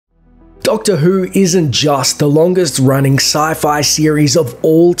Doctor Who isn't just the longest running sci-fi series of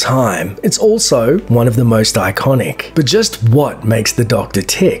all time, it's also one of the most iconic. But just what makes the Doctor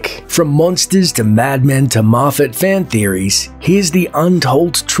tick? From monsters to Madmen to Moffat fan theories, here's the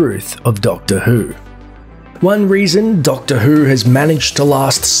untold truth of Doctor Who. One reason Doctor Who has managed to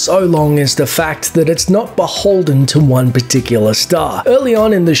last so long is the fact that it's not beholden to one particular star. Early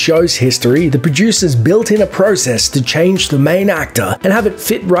on in the show's history, the producers built in a process to change the main actor and have it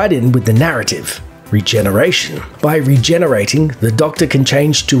fit right in with the narrative. Regeneration. By regenerating, the Doctor can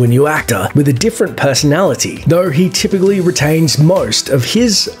change to a new actor with a different personality, though he typically retains most of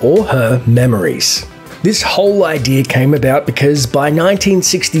his or her memories. This whole idea came about because by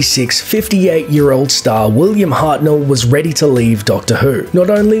 1966, 58-year-old star William Hartnell was ready to leave Doctor Who.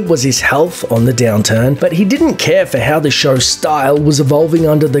 Not only was his health on the downturn, but he didn't care for how the show's style was evolving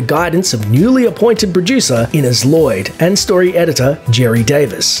under the guidance of newly appointed producer Innes Lloyd and story editor Jerry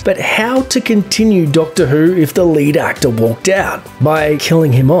Davis. But how to continue Doctor Who if the lead actor walked out? By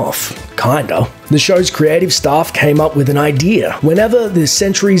killing him off. Kinda. The show's creative staff came up with an idea. Whenever the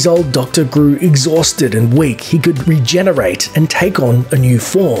centuries-old Doctor grew exhausted and weak, he could regenerate and take on a new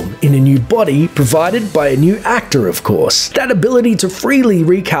form, in a new body, provided by a new actor, of course. That ability to freely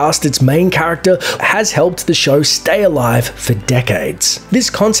recast its main character has helped the show stay alive for decades. This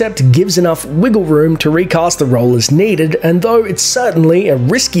concept gives enough wiggle room to recast the role as needed, and though it's certainly a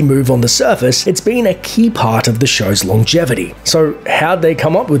risky move on the surface, it's been a key part of the show's longevity. So how'd they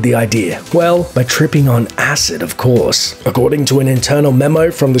come up with the idea? Well, by tripping on acid, of course. According to an internal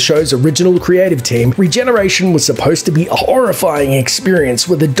memo from the show's original creative team, regeneration was supposed to be a horrifying experience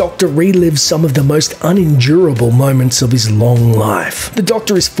where the Doctor relives some of the most unendurable moments of his long life. The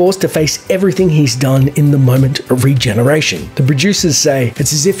Doctor is forced to face everything he's done in the moment of regeneration. The producers say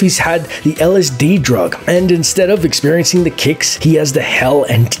it's as if he's had the LSD drug, and instead of experiencing the kicks, he has the hell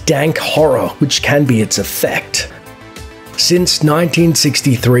and dank horror which can be its effect. Since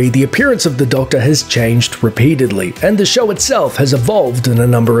 1963, the appearance of the Doctor has changed repeatedly, and the show itself has evolved on a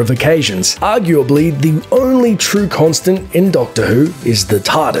number of occasions. Arguably, the only true constant in Doctor Who is the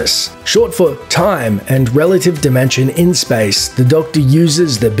TARDIS. Short for time and relative dimension in space, the Doctor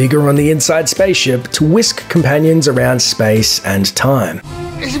uses the bigger on the inside spaceship to whisk companions around space and time.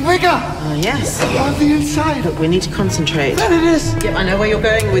 Is it bigger? Yes. On the inside. Look, we need to concentrate. There it is. Yep, I know where you're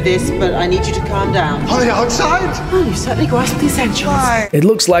going with this, but I need you to calm down. On the outside? Oh, you certainly grasped the essentials. It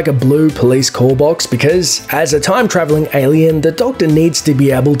looks like a blue police call box because, as a time-traveling alien, the Doctor needs to be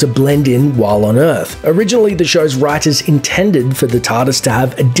able to blend in while on Earth. Originally, the show's writers intended for the TARDIS to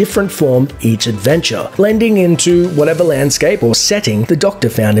have a different form each adventure, blending into whatever landscape or setting the Doctor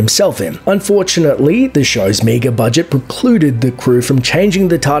found himself in. Unfortunately, the show's meager budget precluded the crew from changing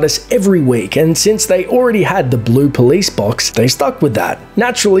the TARDIS every week, and since they already had the blue police box, they stuck with that.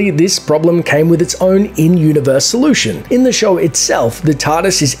 Naturally, this problem came with its own in-universe solution. In the show itself, the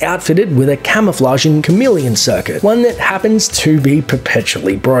TARDIS is outfitted with a camouflaging chameleon circuit, one that happens to be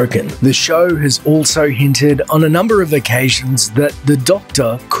perpetually broken. The show has also hinted on a number of occasions that the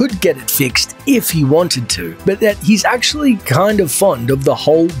Doctor could get it fixed if he wanted to, but that he's actually kind of fond of the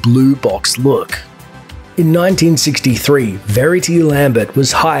whole blue box look. In 1963, Verity Lambert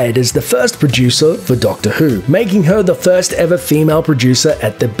was hired as the first producer for Doctor Who, making her the first ever female producer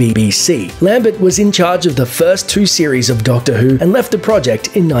at the BBC. Lambert was in charge of the first two series of Doctor Who and left the project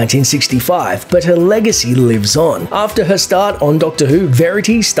in 1965, but her legacy lives on. After her start on Doctor Who,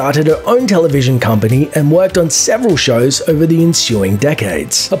 Verity started her own television company and worked on several shows over the ensuing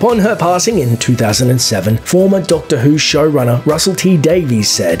decades. Upon her passing in 2007, former Doctor Who showrunner Russell T Davies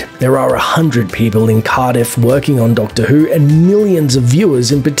said, "There are 100 people in Cardiff working on Doctor Who and millions of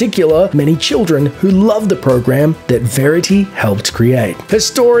viewers, in particular many children, who love the program that Verity helped create." Her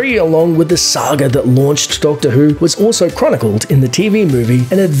story, along with the saga that launched Doctor Who, was also chronicled in the TV movie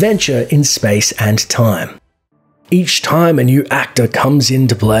An Adventure in Space and Time. Each time a new actor comes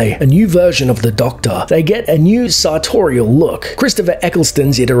into play, a new version of the Doctor, they get a new sartorial look. Christopher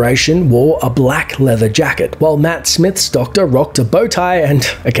Eccleston's iteration wore a black leather jacket, while Matt Smith's Doctor rocked a bow tie and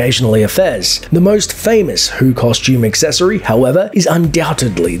occasionally a fez. The most famous Who costume accessory, however, is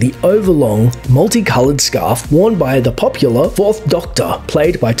undoubtedly the overlong, multicolored scarf worn by the popular Fourth Doctor,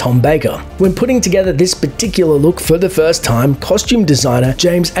 played by Tom Baker. When putting together this particular look for the first time, costume designer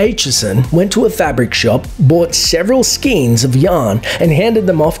James Aitchison went to a fabric shop, bought several several skeins of yarn and handed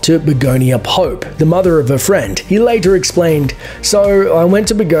them off to Begonia Pope, the mother of a friend. He later explained, "So I went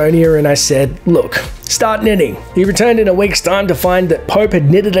to Begonia and I said, look, start knitting." He returned in a week's time to find that Pope had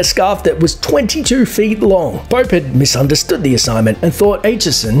knitted a scarf that was 22 feet long. Pope had misunderstood the assignment and thought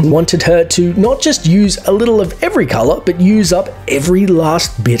Aitchison wanted her to not just use a little of every color, but use up every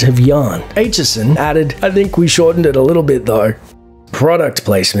last bit of yarn. Aitchison added, "I think we shortened it a little bit though." Product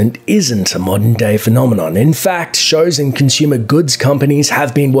placement isn't a modern-day phenomenon. In fact, shows and consumer goods companies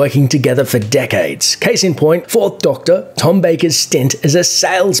have been working together for decades. Case in point, Fourth Doctor, Tom Baker's stint as a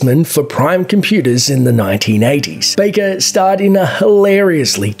salesman for Prime Computers in the 1980s. Baker starred in a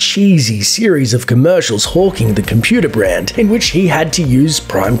hilariously cheesy series of commercials hawking the computer brand, in which he had to use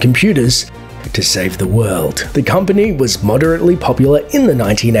Prime Computers to save the world. The company was moderately popular in the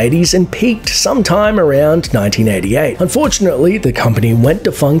 1980s and peaked sometime around 1988. Unfortunately, the company went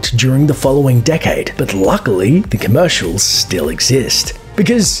defunct during the following decade, but luckily, the commercials still exist.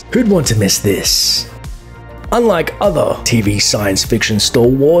 Because who'd want to miss this? Unlike other TV science fiction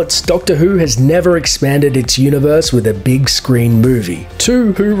stalwarts, Doctor Who has never expanded its universe with a big screen movie.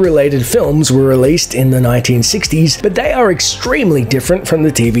 2 Who-related films were released in the 1960s, but they are extremely different from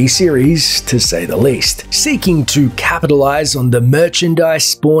the TV series, to say the least. Seeking to capitalize on the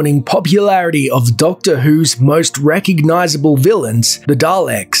merchandise-spawning popularity of Doctor Who's most recognizable villains, the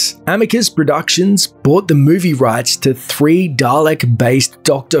Daleks, Amicus Productions bought the movie rights to 3 Dalek-based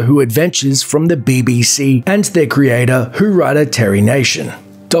Doctor Who adventures from the BBC and their creator, Who writer Terry Nation.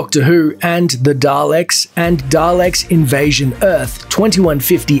 Doctor Who and the Daleks and Daleks Invasion Earth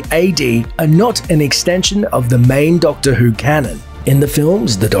 2150 AD are not an extension of the main Doctor Who canon. In the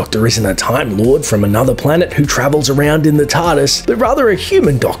films, the Doctor isn't a Time Lord from another planet who travels around in the TARDIS, but rather a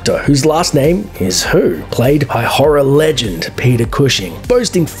human Doctor whose last name is Who, played by horror legend Peter Cushing.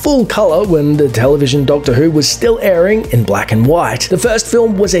 Boasting full colour when the television Doctor Who was still airing in black and white, the first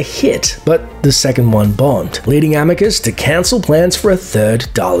film was a hit, but the second one bombed, leading Amicus to cancel plans for a third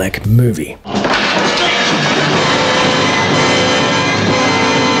Dalek movie.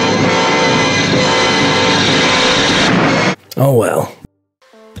 Oh well.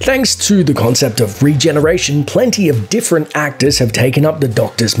 Thanks to the concept of regeneration, plenty of different actors have taken up the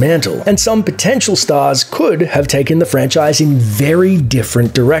Doctor's mantle, and some potential stars could have taken the franchise in very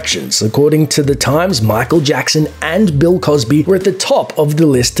different directions. According to The Times, Michael Jackson and Bill Cosby were at the top of the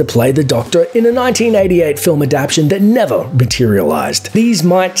list to play the Doctor in a 1988 film adaptation that never materialized. These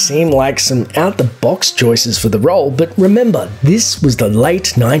might seem like some out-the-box choices for the role, but remember, this was the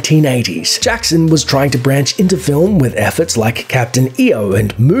late 1980s. Jackson was trying to branch into film with efforts like Captain EO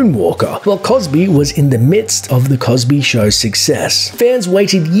and Moonwalker, while Cosby was in the midst of The Cosby Show's success. Fans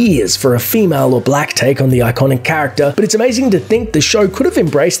waited years for a female or black take on the iconic character, but it's amazing to think the show could have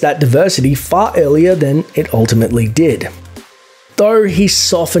embraced that diversity far earlier than it ultimately did. Though he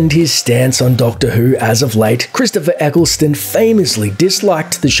softened his stance on Doctor Who as of late, Christopher Eccleston famously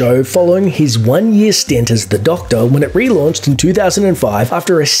disliked the show following his 1-year stint as the Doctor when it relaunched in 2005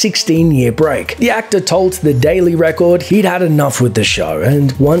 after a 16-year break. The actor told the Daily Record he'd had enough with the show,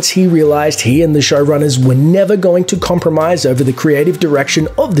 and once he realized he and the showrunners were never going to compromise over the creative direction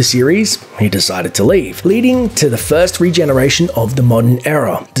of the series, he decided to leave, leading to the first regeneration of the modern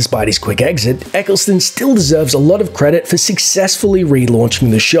era. Despite his quick exit, Eccleston still deserves a lot of credit for successfully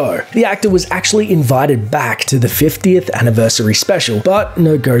relaunching the show. The actor was actually invited back to the 50th anniversary special, but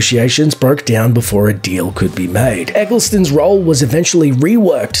negotiations broke down before a deal could be made. Eccleston's role was eventually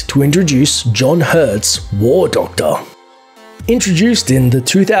reworked to introduce John Hurt's War Doctor. Introduced in the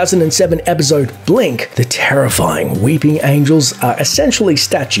 2007 episode Blink, the terrifying weeping angels are essentially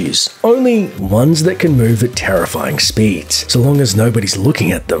statues, only ones that can move at terrifying speeds, so long as nobody's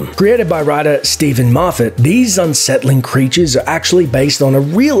looking at them. Created by writer Stephen Moffat, these unsettling creatures are actually based on a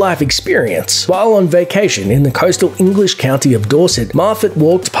real-life experience. While on vacation in the coastal English county of Dorset, Moffat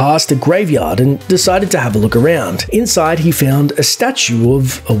walked past a graveyard and decided to have a look around. Inside, he found a statue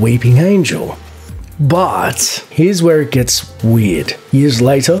of a weeping angel. But here's where it gets weird. Years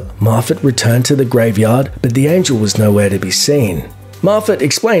later, Moffat returned to the graveyard, but the angel was nowhere to be seen. Moffat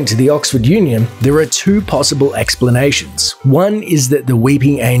explained to the Oxford Union, there are 2 possible explanations. One is that the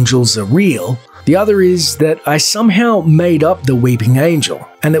weeping angels are real. The other is that I somehow made up the weeping angel,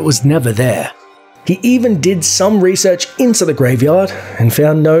 and it was never there. He even did some research into the graveyard and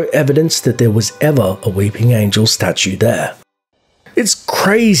found no evidence that there was ever a weeping angel statue there. It's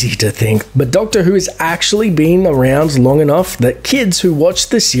crazy to think, but Doctor Who has actually been around long enough that kids who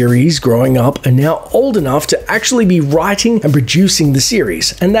watched the series growing up are now old enough to actually be writing and producing the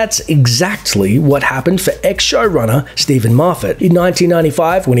series, and that's exactly what happened for ex-showrunner Stephen Moffat. In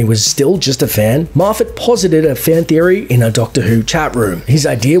 1995, when he was still just a fan, Moffat posited a fan theory in a Doctor Who chat room. His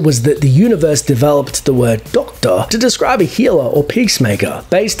idea was that the universe developed the word Doctor to describe a healer or peacemaker,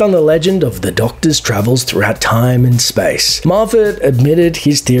 based on the legend of the Doctor's travels throughout time and space. Moffat admitted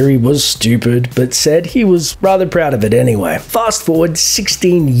his theory was stupid, but said he was rather proud of it anyway. Fast forward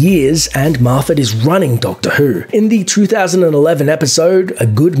 16 years and Moffat is running Doctor Who. In the 2011 episode, A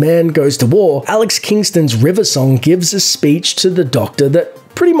Good Man Goes to War, Alex Kingston's River Song gives a speech to the Doctor that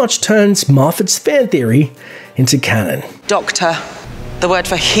pretty much turns Moffat's fan theory into canon. Doctor, the word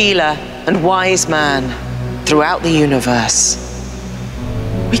for healer and wise man throughout the universe.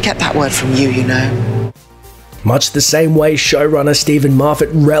 We get that word from you, you know. Much the same way showrunner Stephen Moffat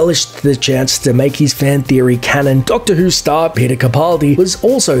relished the chance to make his fan theory canon, Doctor Who star Peter Capaldi was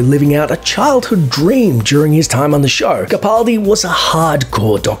also living out a childhood dream during his time on the show. Capaldi was a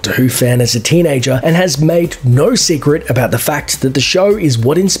hardcore Doctor Who fan as a teenager and has made no secret about the fact that the show is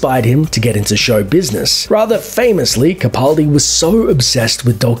what inspired him to get into show business. Rather famously, Capaldi was so obsessed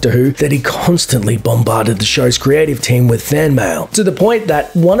with Doctor Who that he constantly bombarded the show's creative team with fan mail, to the point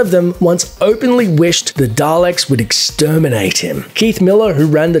that one of them once openly wished the Daleks would exterminate him. Keith Miller, who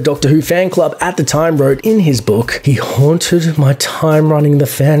ran the Doctor Who fan club at the time, wrote in his book, "He haunted my time running the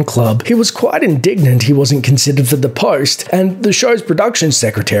fan club. He was quite indignant he wasn't considered for the post, and the show's production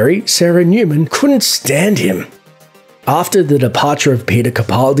secretary, Sarah Newman, couldn't stand him." After the departure of Peter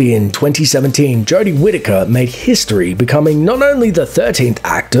Capaldi in 2017, Jodie Whittaker made history, becoming not only the 13th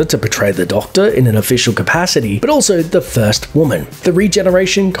actor to portray the Doctor in an official capacity, but also the first woman. The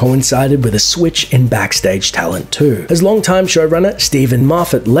regeneration coincided with a switch in backstage talent too, as longtime showrunner Stephen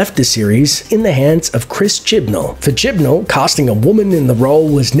Moffat left the series in the hands of Chris Chibnall. For Chibnall, casting a woman in the role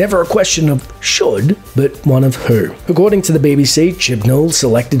was never a question of should, but one of who. According to the BBC, Chibnall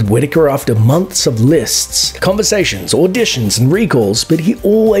selected Whittaker after months of lists, conversations, auditions and recalls, but he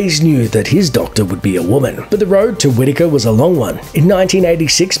always knew that his Doctor would be a woman. But the road to Whittaker was a long one. In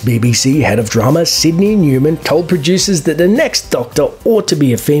 1986, BBC head of drama Sydney Newman told producers that the next Doctor ought to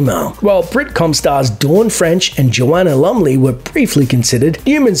be a female. While Britcom stars Dawn French and Joanna Lumley were briefly considered,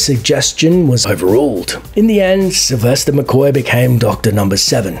 Newman's suggestion was overruled. In the end, Sylvester McCoy became Doctor No.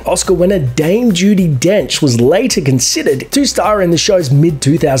 7. Oscar winner Dame Judi Dench was later considered to star in the show's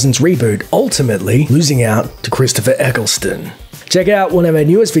mid-2000s reboot, ultimately losing out to Christopher Eccleston. Check out one of our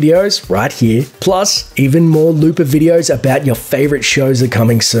newest videos right here. Plus, even more Looper videos about your favorite shows are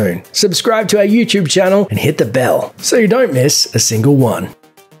coming soon. Subscribe to our YouTube channel and hit the bell so you don't miss a single one.